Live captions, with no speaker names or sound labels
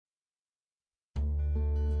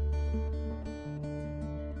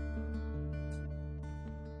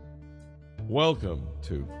Welcome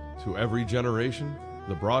to Every Generation,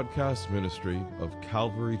 the broadcast ministry of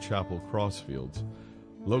Calvary Chapel Crossfields,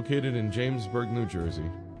 located in Jamesburg, New Jersey,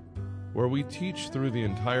 where we teach through the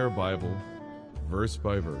entire Bible, verse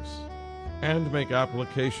by verse, and make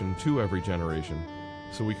application to every generation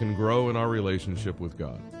so we can grow in our relationship with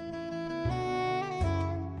God.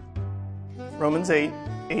 Romans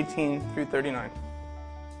 8:18 through 39.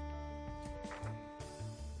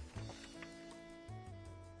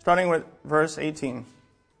 Starting with verse 18.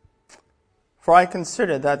 For I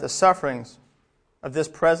consider that the sufferings of this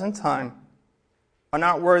present time are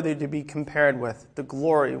not worthy to be compared with the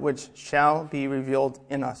glory which shall be revealed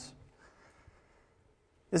in us.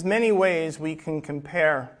 There's many ways we can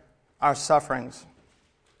compare our sufferings.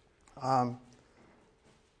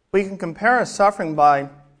 We can compare a suffering by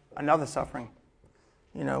another suffering.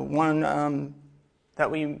 One that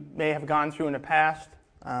we may have gone through in the past.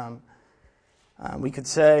 We could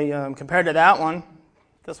say, compared to that one,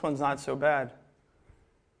 this one's not so bad.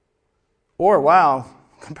 Or, wow,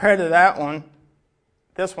 compared to that one,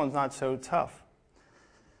 this one's not so tough.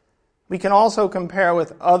 We can also compare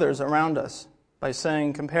with others around us by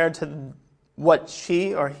saying, compared to what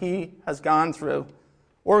she or he has gone through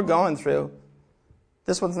or going through,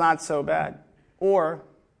 this one's not so bad. Or,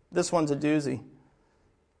 this one's a doozy.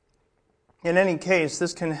 In any case,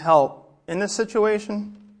 this can help in this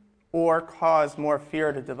situation or cause more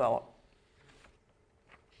fear to develop.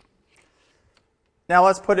 Now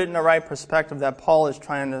let's put it in the right perspective that Paul is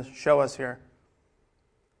trying to show us here.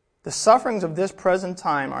 The sufferings of this present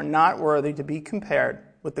time are not worthy to be compared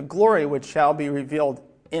with the glory which shall be revealed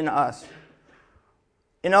in us.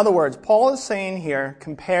 In other words, Paul is saying here,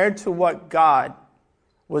 compared to what God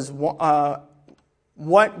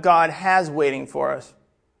has waiting for us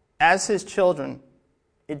as His children,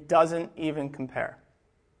 it doesn't even compare.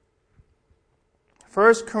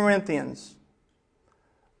 1 Corinthians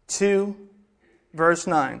 2, verse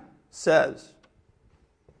 9 says,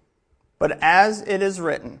 But as it is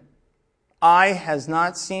written, eye has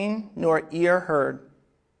not seen, nor ear heard,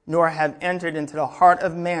 nor have entered into the heart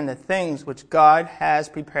of man the things which God has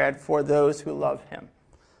prepared for those who love Him.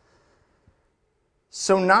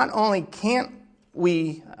 So not only can't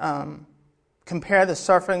we compare the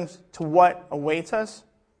sufferings to what awaits us,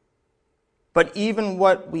 but even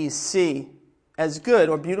what we see as good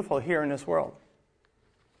or beautiful here in this world.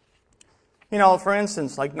 For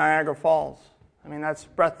instance, like Niagara Falls. That's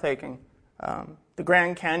breathtaking. The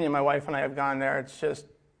Grand Canyon, my wife and I have gone there. It's just,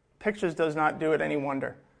 pictures does not do it any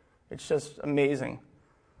wonder. It's just amazing.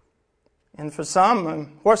 And for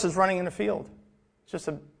some, horses running in a field. It's just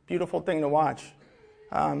a beautiful thing to watch.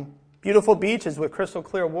 Beautiful beaches with crystal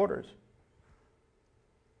clear waters.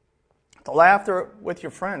 The laughter with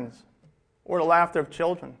your friends, or the laughter of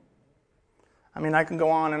children. I can go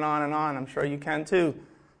on and on and on. I'm sure you can too.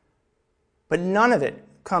 But none of it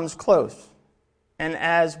comes close. And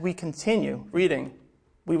as we continue reading,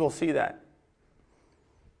 we will see that.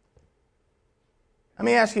 Let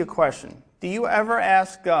me ask you a question. Do you ever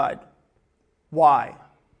ask God, why?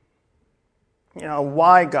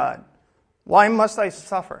 Why, God? Why must I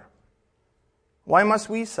suffer? Why must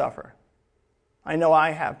we suffer? I know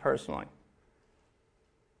I have personally.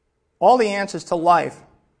 All the answers to life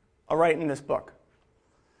are right in this book.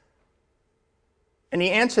 And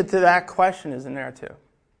the answer to that question is in there too.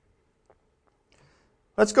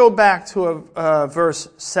 Let's go back to verse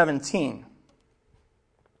 17.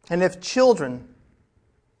 And if children,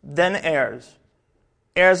 then heirs,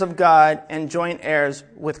 heirs of God and joint heirs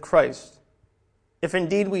with Christ, if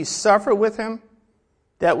indeed we suffer with Him,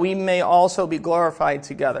 that we may also be glorified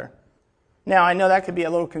together. Now, I know that could be a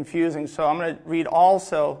little confusing, so I'm going to read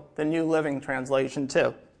also the New Living Translation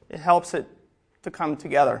too. It helps it to come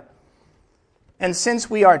together. And since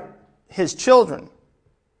we are His children,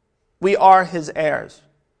 we are His heirs.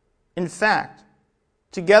 In fact,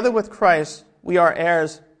 together with Christ, we are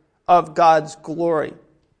heirs of God's glory.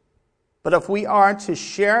 But if we are to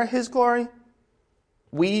share His glory,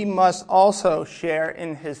 we must also share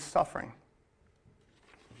in His suffering.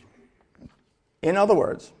 In other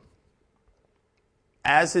words,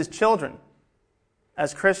 as His children,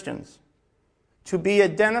 as Christians, to be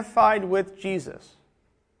identified with Jesus,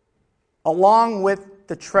 along with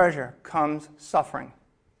the treasure comes suffering.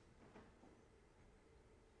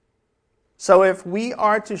 So if we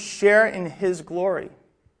are to share in His glory,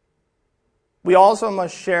 we also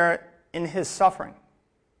must share in His suffering.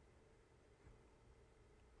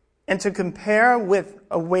 And to compare with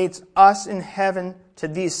awaits us in heaven to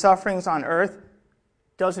these sufferings on earth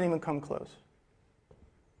doesn't even come close.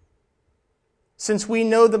 Since we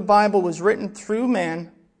know the Bible was written through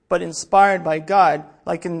man but inspired by God,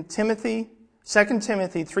 like in 2 Timothy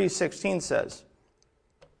 3:16 says.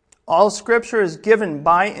 All Scripture is given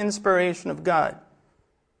by inspiration of God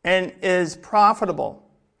and is profitable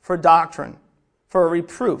for doctrine, for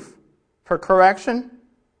reproof, for correction,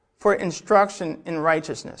 for instruction in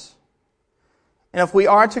righteousness. And if we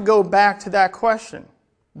are to go back to that question,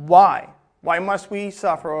 why? Why must we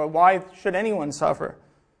suffer, or why should anyone suffer?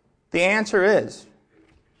 The answer is,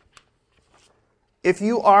 if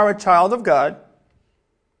you are a child of God,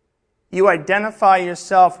 you identify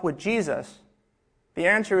yourself with Jesus, the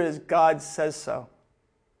answer is God says so.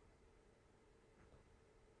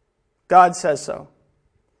 God says so.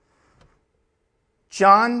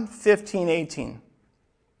 John 15:18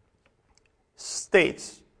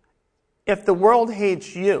 states, if the world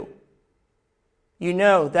hates you, you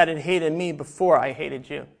know that it hated me before I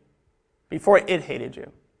hated you, before it hated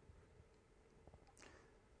you.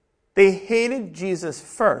 They hated Jesus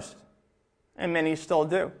first, and many still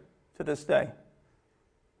do to this day.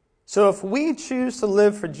 So if we choose to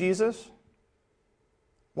live for Jesus,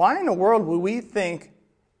 why in the world would we think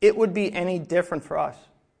it would be any different for us?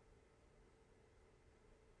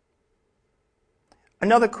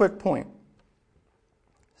 Another quick point.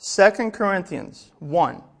 2 Corinthians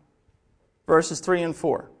 1, verses 3 and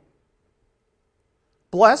 4.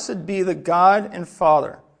 Blessed be the God and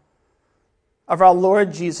Father of our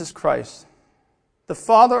Lord Jesus Christ, the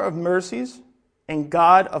Father of mercies and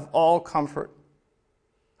God of all comfort,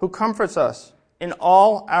 who comforts us in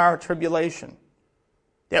all our tribulation,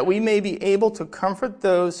 that we may be able to comfort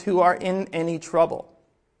those who are in any trouble,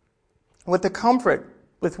 with the comfort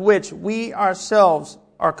with which we ourselves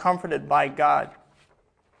are comforted by God.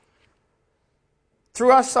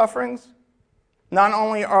 Through our sufferings, not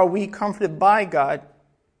only are we comforted by God,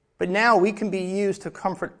 but now we can be used to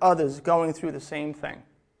comfort others going through the same thing.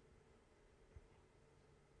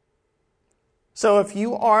 So if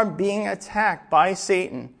you are being attacked by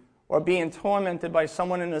Satan or being tormented by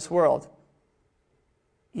someone in this world,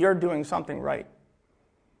 you're doing something right.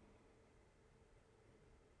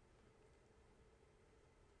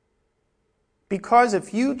 Because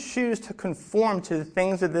if you choose to conform to the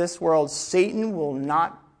things of this world, Satan will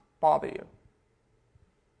not bother you.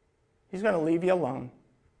 He's going to leave you alone.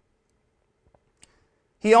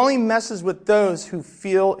 He only messes with those who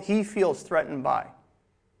he feels threatened by.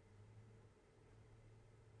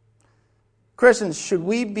 Christians, should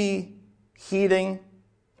we be heeding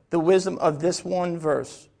the wisdom of this one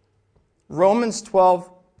verse? Romans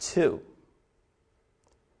 12:2.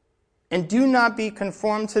 And do not be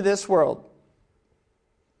conformed to this world,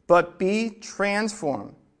 but be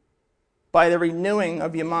transformed by the renewing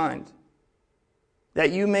of your mind,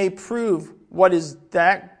 that you may prove what is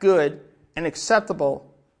that good and acceptable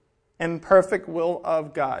and perfect will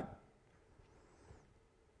of God.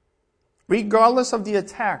 Regardless of the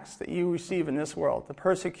attacks that you receive in this world, the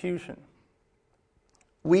persecution,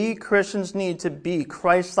 we Christians need to be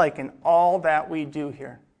Christ-like in all that we do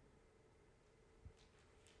here.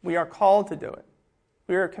 We are called to do it.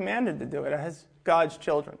 We are commanded to do it as God's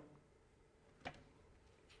children.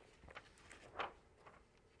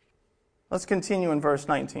 Let's continue in verse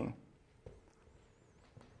 19.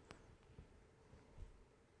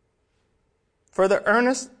 For the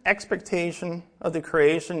earnest expectation of the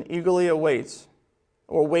creation eagerly awaits,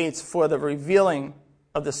 or waits for the revealing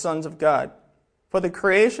of the sons of God. For the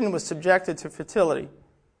creation was subjected to fertility,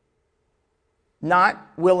 not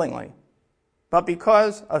willingly, but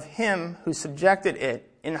because of him who subjected it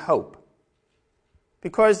in hope.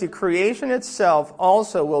 Because the creation itself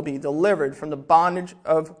also will be delivered from the bondage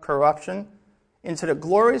of corruption into the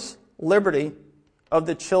glorious liberty of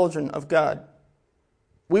the children of God.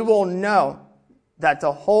 We will know that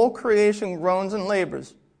the whole creation groans and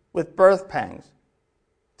labors with birth pangs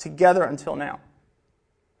together until now.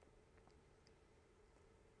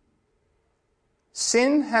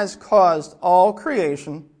 Sin has caused all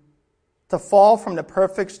creation to fall from the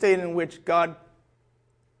perfect state in which God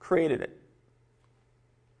created it.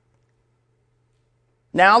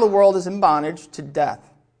 Now the world is in bondage to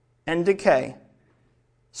death and decay,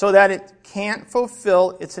 so that it can't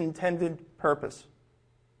fulfill its intended purpose.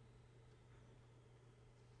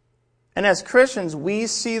 And as Christians, we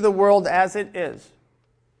see the world as it is,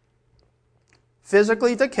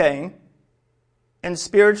 physically decaying and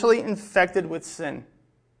spiritually infected with sin.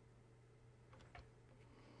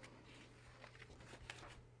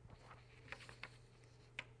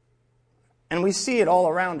 And we see it all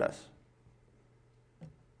around us.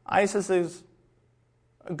 ISIS is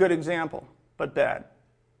a good example, but bad.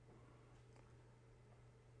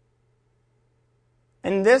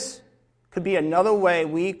 And this could be another way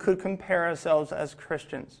we could compare ourselves as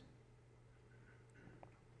Christians.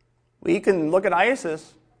 We can look at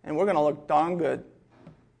ISIS, and we're going to look darn good.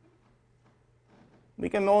 We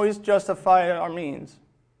can always justify our means.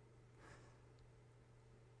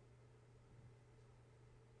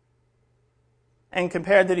 And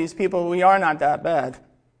compared to these people, we are not that bad.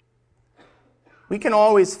 We can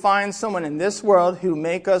always find someone in this world who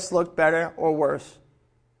make us look better or worse.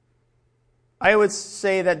 I would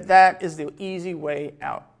say that that is the easy way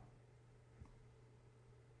out.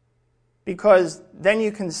 Because then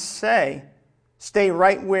you can stay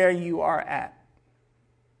right where you are at.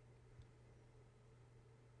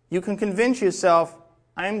 You can convince yourself,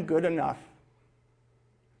 I'm good enough.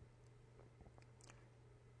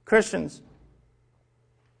 Christians,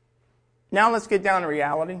 now let's get down to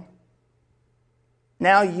reality.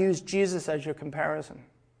 Now use Jesus as your comparison.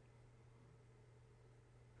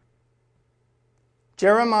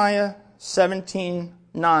 Jeremiah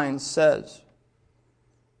 17:9 says,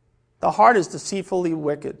 "The heart is deceitfully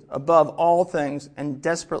wicked, above all things, and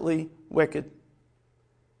desperately wicked.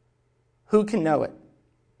 Who can know it?"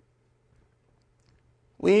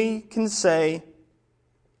 We can say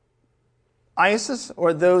ISIS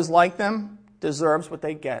or those like them deserves what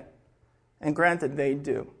they get. And granted, they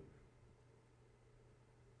do.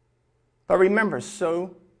 But remember,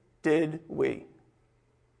 so did we.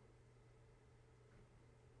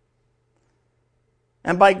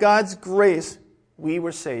 And by God's grace, we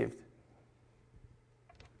were saved.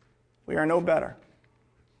 We are no better.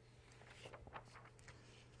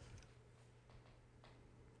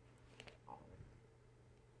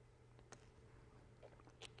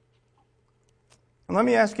 And let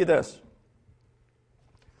me ask you this.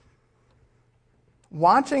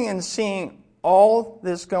 Watching and seeing all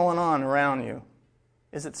this going on around you,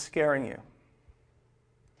 is it scaring you?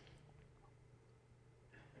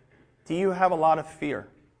 Do you have a lot of fear?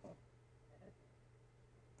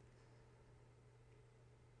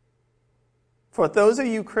 For those of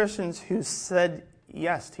you Christians who said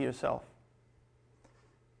yes to yourself,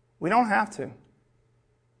 we don't have to.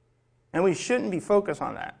 And we shouldn't be focused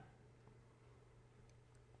on that.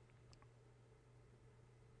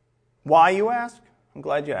 Why, you ask? I'm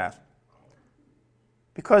glad you asked.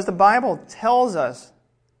 Because the Bible tells us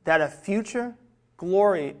that a future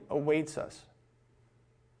glory awaits us.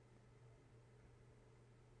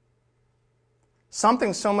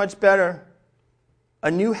 Something so much better,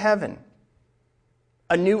 a new heaven,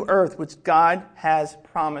 a new earth, which God has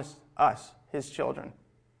promised us, His children.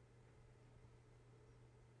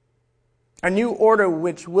 A new order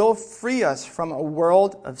which will free us from a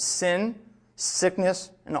world of sin, sickness,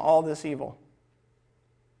 and all this evil.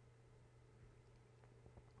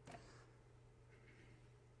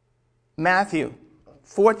 Matthew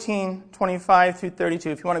 14:25 through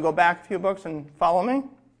 32. If you want to go back a few books and follow me,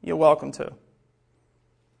 you're welcome to.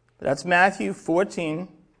 But that's Matthew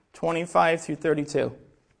 14:25 through 32.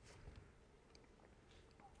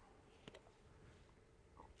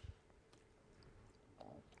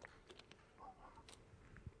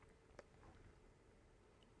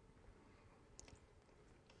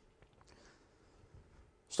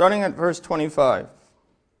 Starting at verse 25.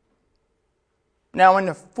 Now in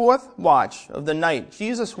the fourth watch of the night,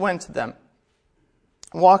 Jesus went to them,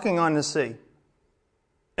 walking on the sea.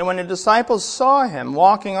 And when the disciples saw him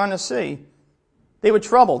walking on the sea, they were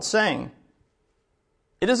troubled, saying,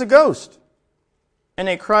 "It is a ghost." And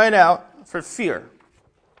they cried out for fear.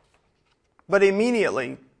 But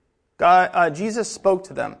immediately Jesus spoke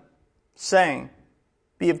to them, saying,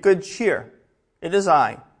 "Be of good cheer. It is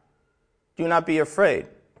I. Do not be afraid."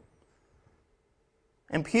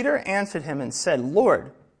 And Peter answered him and said,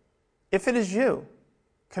 "Lord, if it is you,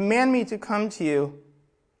 command me to come to you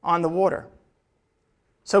on the water."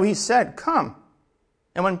 So he said, "Come."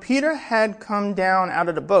 And when Peter had come down out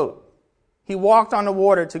of the boat, he walked on the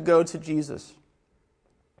water to go to Jesus.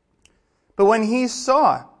 But when he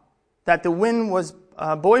saw that the wind was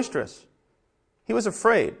boisterous, he was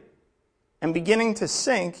afraid. And beginning to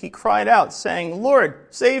sink, he cried out, saying,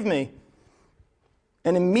 "Lord, save me."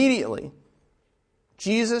 And immediately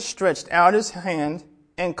Jesus stretched out his hand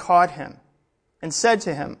and caught him and said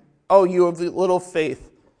to him, "Oh, you of little faith,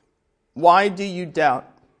 why do you doubt?"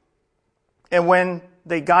 And when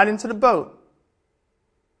they got into the boat,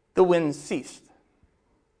 the wind ceased.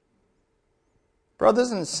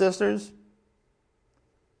 Brothers and sisters,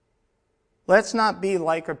 let's not be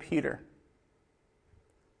like a Peter.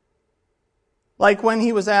 Like when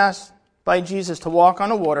he was asked by Jesus to walk on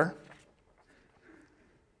the water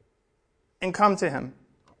and come to him.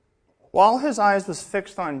 While his eyes was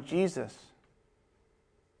fixed on Jesus,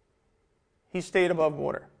 he stayed above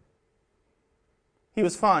water. He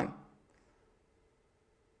was fine.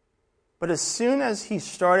 But as soon as he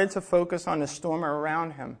started to focus on the storm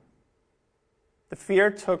around him, the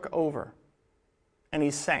fear took over, and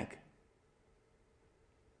he sank.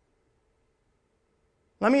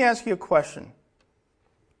 Let me ask you a question.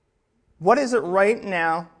 What is it right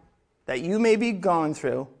now that you may be going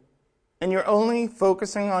through, and you're only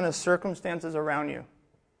focusing on the circumstances around you?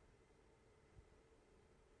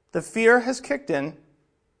 The fear has kicked in,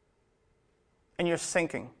 and you're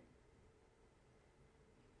sinking.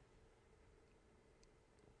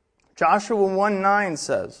 Joshua 1:9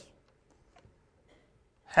 says,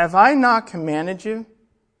 "Have I not commanded you?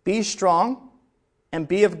 Be strong and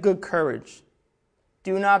be of good courage.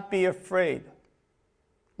 Do not be afraid,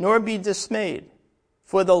 nor be dismayed,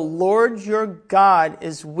 for the Lord your God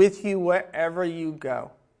is with you wherever you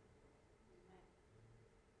go."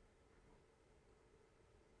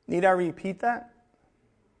 Need I repeat that?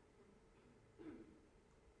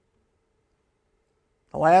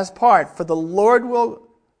 The last part, for the Lord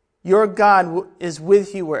your God is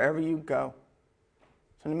with you wherever you go.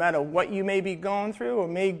 So no matter what you may be going through or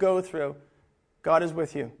may go through, God is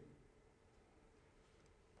with you.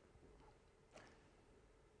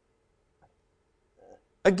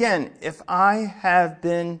 Again, if I have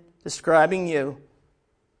been describing you,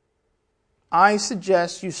 I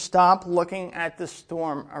suggest you stop looking at the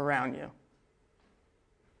storm around you.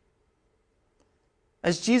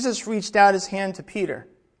 As Jesus reached out his hand to Peter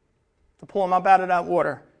to pull him up out of that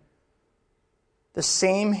water, the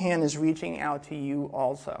same hand is reaching out to you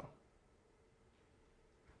also.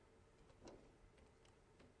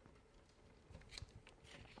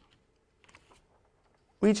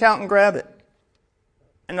 Reach out and grab it.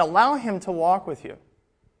 And allow him to walk with you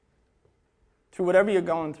through whatever you're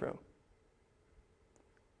going through.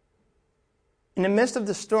 In the midst of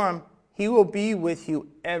the storm, he will be with you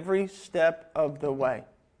every step of the way.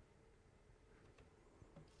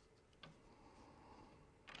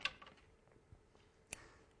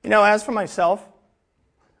 You know, as for myself,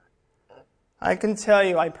 I can tell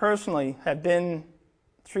you I personally have been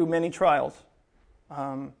through many trials.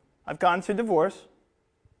 I've gone through divorce.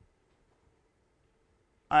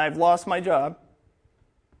 I've lost my job.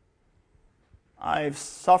 I've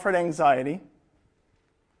suffered anxiety.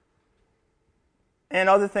 And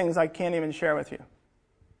other things I can't even share with you.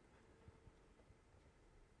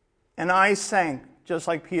 And I sank, just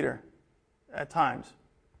like Peter, at times.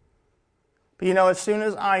 But you know, as soon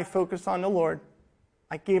as I focused on the Lord,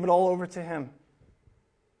 I gave it all over to him.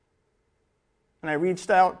 And I reached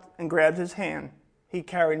out and grabbed his hand. He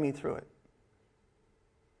carried me through it.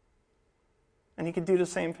 And he could do the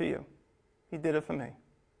same for you. He did it for me.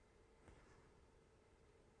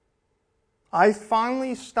 I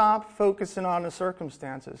finally stopped focusing on the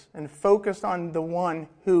circumstances and focused on the one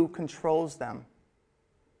who controls them.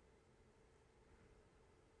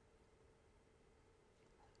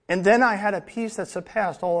 And then I had a peace that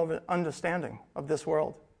surpassed all of understanding of this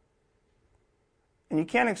world. And you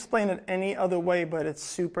can't explain it any other way, but it's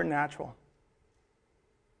supernatural.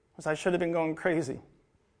 Because I should have been going crazy.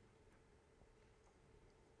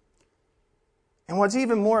 And what's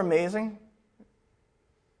even more amazing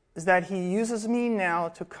is that he uses me now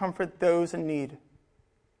to comfort those in need.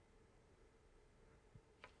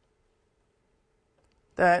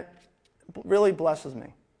 That really blesses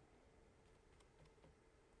me.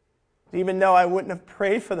 Even though I wouldn't have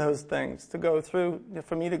prayed for those things to go through,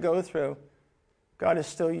 for me to go through, God is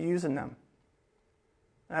still using them.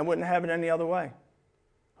 And I wouldn't have it any other way.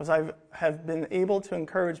 Because I have been able to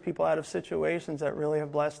encourage people out of situations that really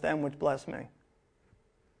have blessed them, which bless me.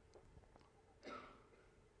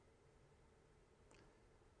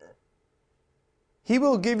 He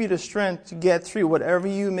will give you the strength to get through whatever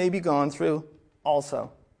you may be going through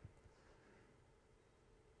also.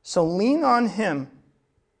 So lean on him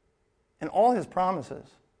and all his promises.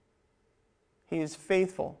 He is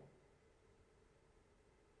faithful.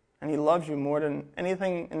 And he loves you more than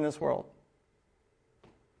anything in this world.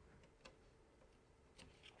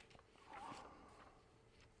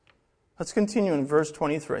 Let's continue in verse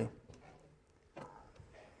 23.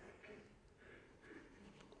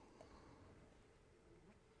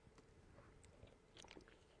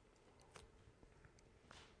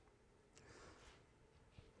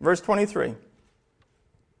 Verse 23.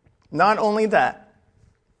 Not only that,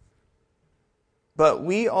 but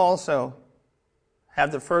we also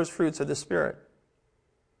have the first fruits of the Spirit.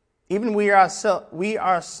 Even we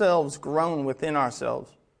ourselves groan within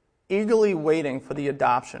ourselves, eagerly waiting for the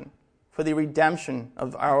adoption, for the redemption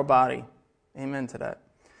of our body. Amen to that.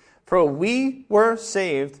 For we were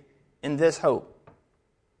saved in this hope.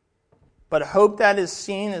 But hope that is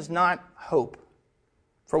seen is not hope.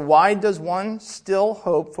 For why does one still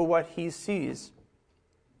hope for what he sees?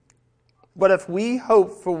 But if we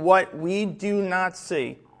hope for what we do not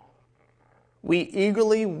see, we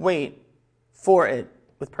eagerly wait for it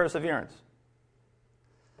with perseverance.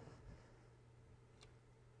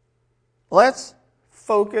 Let's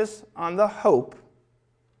focus on the hope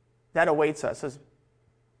that awaits us as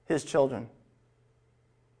his children.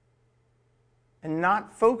 And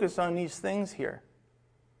not focus on these things here.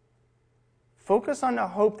 Focus on the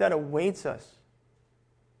hope that awaits us.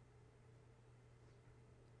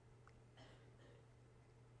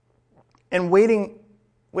 And waiting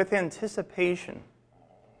with anticipation.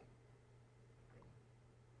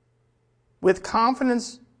 With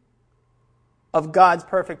confidence of God's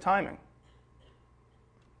perfect timing.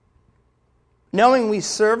 Knowing we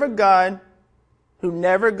serve a God who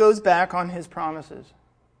never goes back on his promises.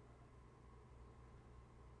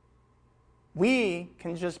 We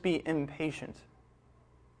can just be impatient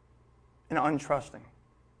and untrusting.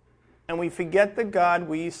 And we forget the God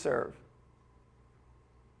we serve.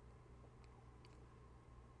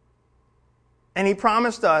 And he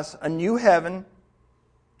promised us a new heaven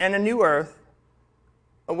and a new earth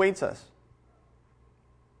awaits us.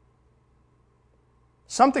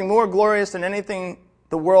 Something more glorious than anything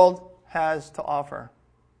the world has to offer.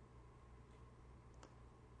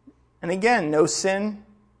 And again, no sin,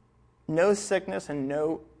 no sickness, and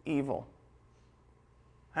no evil.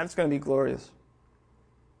 That's going to be glorious.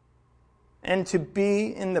 And to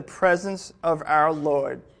be in the presence of our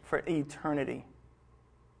Lord for eternity.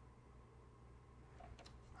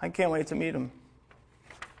 I can't wait to meet him.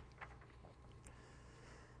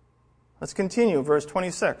 Let's continue, verse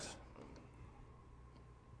 26.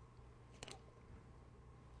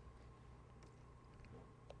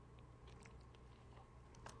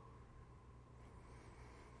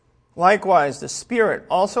 Likewise, the Spirit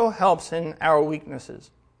also helps in our weaknesses.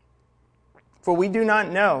 For we do not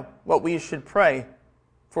know what we should pray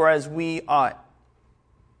for as we ought.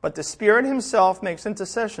 But the Spirit himself makes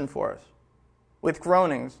intercession for us, with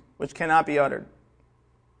groanings which cannot be uttered.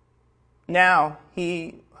 Now,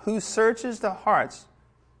 he who searches the hearts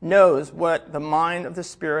knows what the mind of the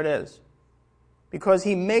Spirit is, because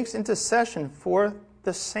he makes intercession for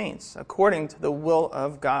the saints according to the will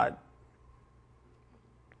of God.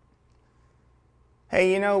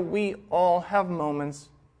 Hey, we all have moments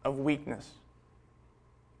of weakness.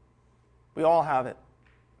 We all have it.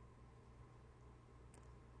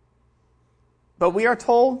 But we are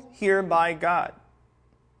told here by God,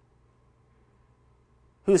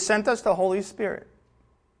 who sent us the Holy Spirit,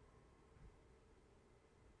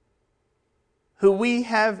 who we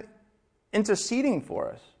have interceding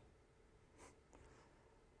for us.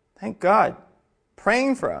 Thank God.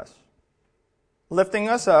 Praying for us. Lifting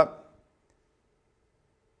us up.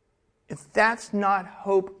 If that's not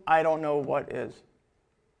hope, I don't know what is.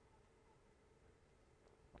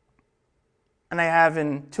 And I have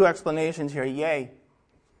in two explanations here. Yay.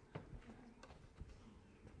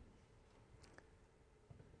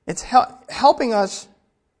 It's helping us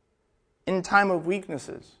in time of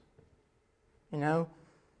weaknesses.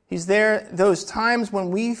 He's there those times when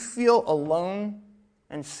we feel alone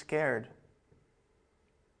and scared.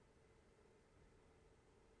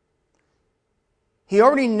 He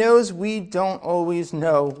already knows we don't always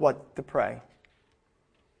know what to pray.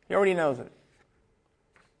 He already knows it.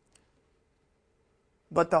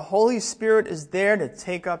 But the Holy Spirit is there to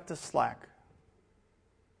take up the slack.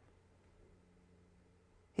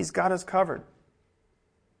 He's got us covered.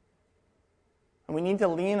 And we need to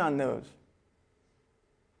lean on those,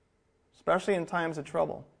 especially in times of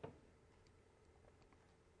trouble.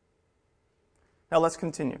 Now let's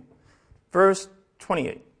continue. Verse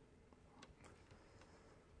 28.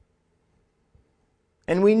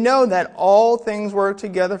 And we know that all things work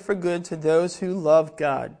together for good to those who love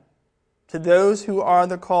God, to those who are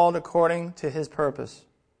the called according to his purpose.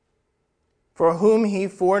 For whom he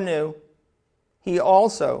foreknew, he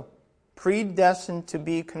also predestined to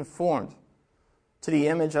be conformed to the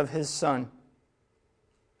image of his Son,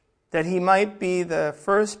 that he might be the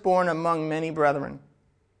firstborn among many brethren.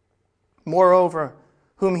 Moreover,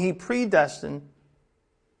 whom he predestined,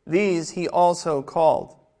 these he also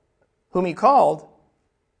called. Whom he called,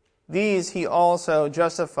 these he also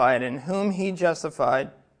justified, and whom he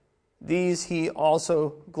justified, these he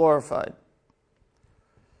also glorified.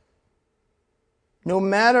 No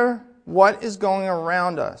matter what is going on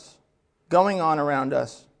around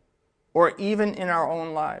us, or even in our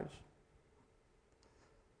own lives,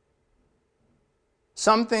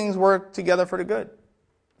 some things work together for the good.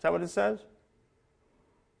 Is that what it says?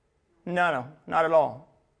 No, not at all.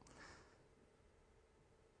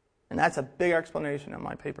 And that's a big explanation on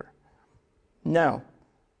my paper. No,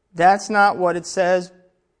 that's not what it says.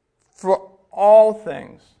 For all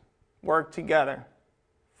things work together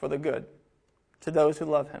for the good to those who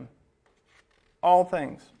love him. All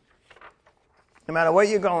things. No matter what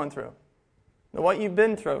you're going through, no what you've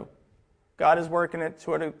been through, God is working it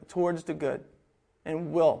towards the good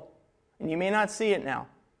and will. And you may not see it now,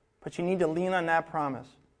 but you need to lean on that promise.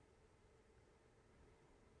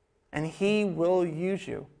 And he will use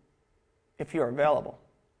you if you're available.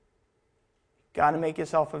 You've got to make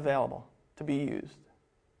yourself available to be used.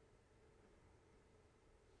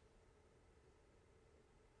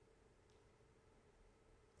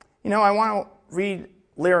 You know, I want to read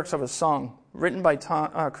lyrics of a song written by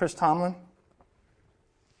Chris Tomlin.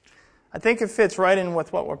 I think it fits right in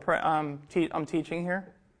with what I'm teaching here.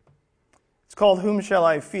 It's called Whom Shall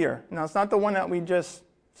I Fear? Now, it's not the one that we just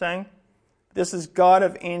sang. This is God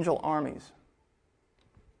of Angel Armies.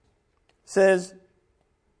 It says,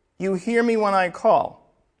 you hear me when I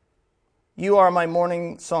call. You are my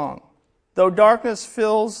morning song. Though darkness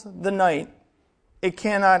fills the night, it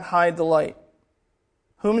cannot hide the light.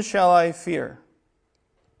 Whom shall I fear?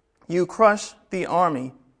 You crush the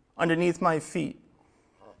army underneath my feet.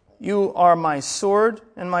 You are my sword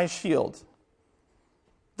and my shield.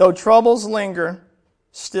 Though troubles linger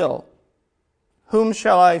still, whom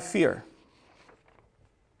shall I fear?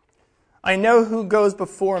 I know who goes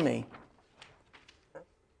before me.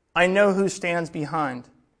 I know who stands behind.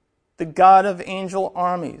 The God of angel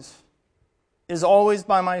armies is always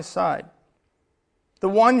by my side. The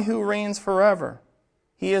one who reigns forever,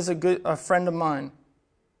 he is a friend of mine.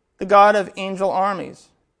 The God of angel armies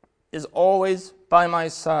is always by my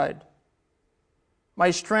side.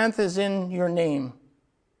 My strength is in your name,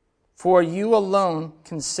 for you alone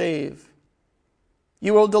can save.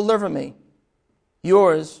 You will deliver me.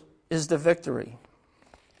 Yours is the victory.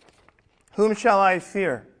 Whom shall I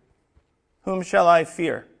fear? Whom shall I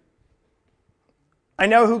fear? I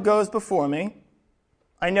know who goes before me.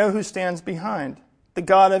 I know who stands behind. The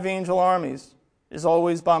God of angel armies is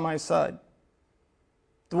always by my side.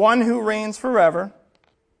 The one who reigns forever,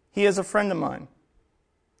 he is a friend of mine.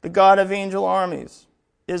 The God of angel armies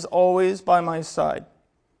is always by my side.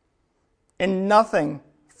 And nothing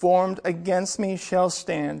formed against me shall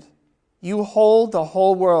stand. You hold the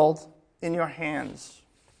whole world in your hands.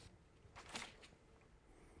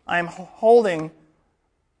 I am holding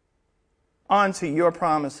on to your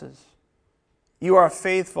promises. You are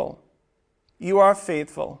faithful. You are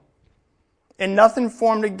faithful. And nothing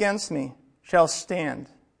formed against me shall stand.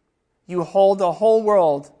 You hold the whole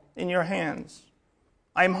world in your hands.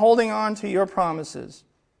 I am holding on to your promises.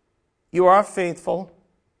 You are faithful.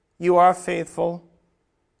 You are faithful.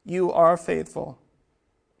 You are faithful.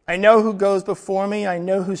 I know who goes before me. I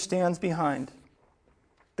know who stands behind.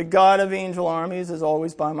 The God of angel armies is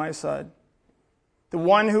always by my side. The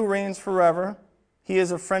one who reigns forever, he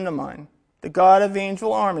is a friend of mine. The God of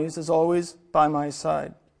angel armies is always by my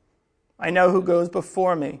side. I know who goes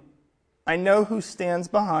before me. I know who stands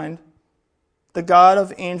behind. The God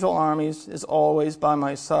of angel armies is always by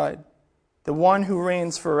my side. The one who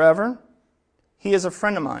reigns forever, he is a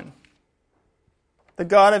friend of mine. The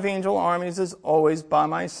God of angel armies is always by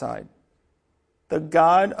my side. The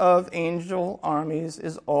God of angel armies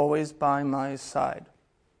is always by my side.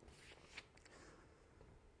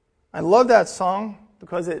 I love that song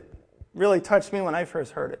because it really touched me when I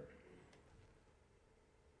first heard it.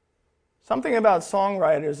 Something about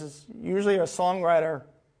songwriters is usually a songwriter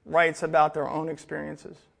writes about their own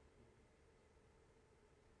experiences.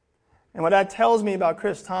 And what that tells me about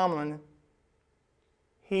Chris Tomlin,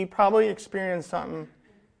 he probably experienced something.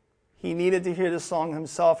 He needed to hear the song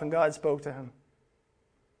himself, and God spoke to him.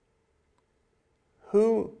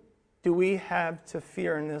 Who do we have to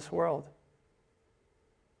fear in this world?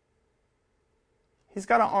 He's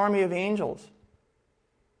got an army of angels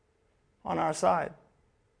on our side.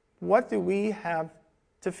 What do we have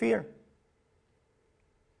to fear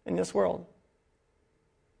in this world?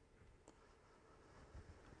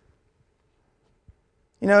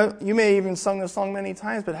 You know, you may have even sung this song many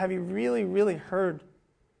times, but have you really, really heard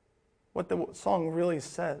what the song really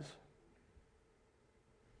says?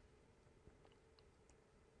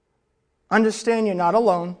 Understand you're not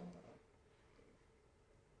alone.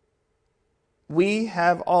 We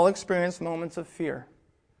have all experienced moments of fear.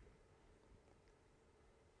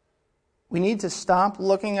 We need to stop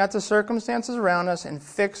looking at the circumstances around us and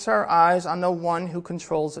fix our eyes on the one who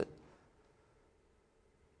controls it.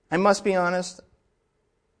 I must be honest,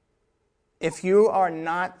 if you are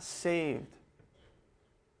not saved,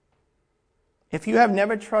 if you have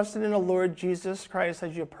never trusted in the Lord Jesus Christ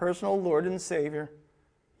as your personal Lord and Savior,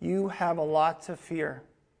 you have a lot to fear.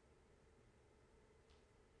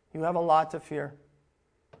 You have a lot to fear.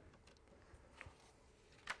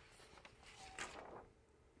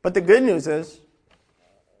 But the good news is,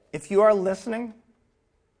 if you are listening,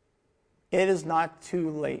 it is not too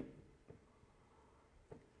late.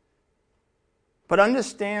 But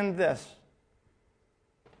understand this.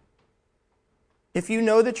 If you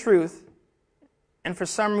know the truth, and for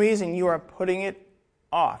some reason you are putting it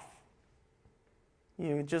off,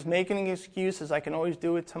 you're just making excuses, I can always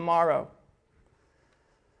do it tomorrow,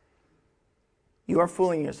 you are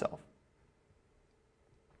fooling yourself.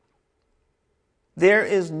 There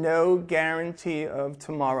is no guarantee of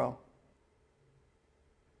tomorrow.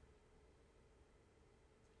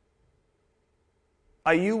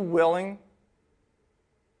 Are you willing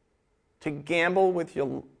to gamble with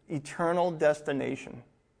your eternal destination?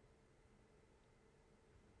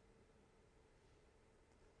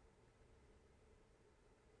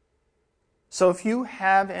 So if you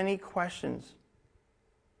have any questions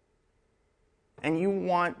and you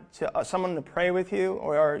want someone to pray with you,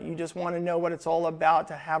 or you just want to know what it's all about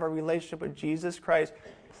to have a relationship with Jesus Christ,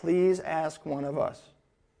 please ask one of us.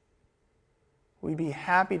 We'd be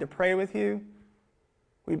happy to pray with you.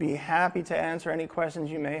 We'd be happy to answer any questions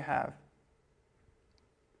you may have.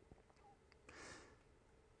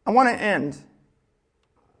 I want to end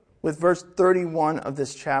with verse 31 of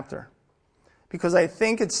this chapter, because I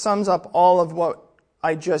think it sums up all of what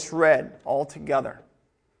I just read all together.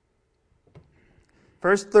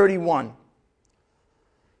 Verse 31.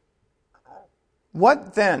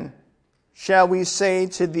 What then shall we say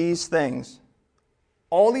to these things?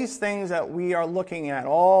 All these things that we are looking at,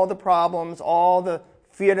 all the problems, all the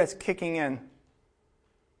fear that's kicking in.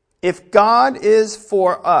 If God is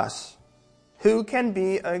for us, who can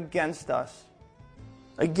be against us?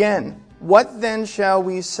 Again, what then shall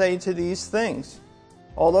we say to these things?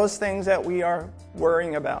 All those things that we are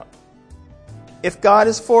worrying about. If God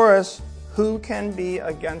is for us, who can be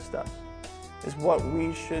against us? Is what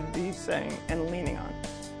we should be saying and leaning on.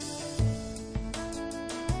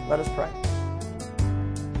 Let us pray.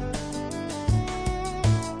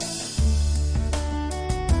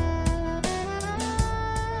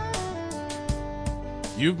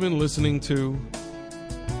 You've been listening to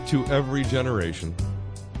Every Generation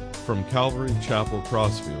from Calvary Chapel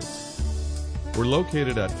Crossfields. We're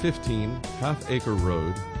located at 15 Half Acre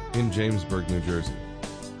Road in Jamesburg, New Jersey.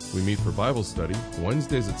 We meet for Bible study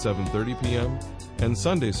Wednesdays at 7:30 p.m. and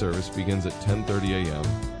Sunday service begins at 10:30 a.m.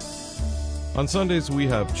 On Sundays, we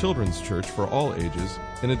have children's church for all ages,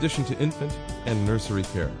 in addition to infant and nursery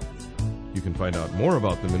care. You can find out more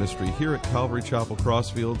about the ministry here at Calvary Chapel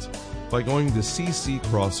Crossfields by going to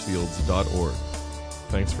cccrossfields.org.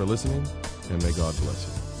 Thanks for listening, and may God bless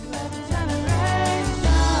you.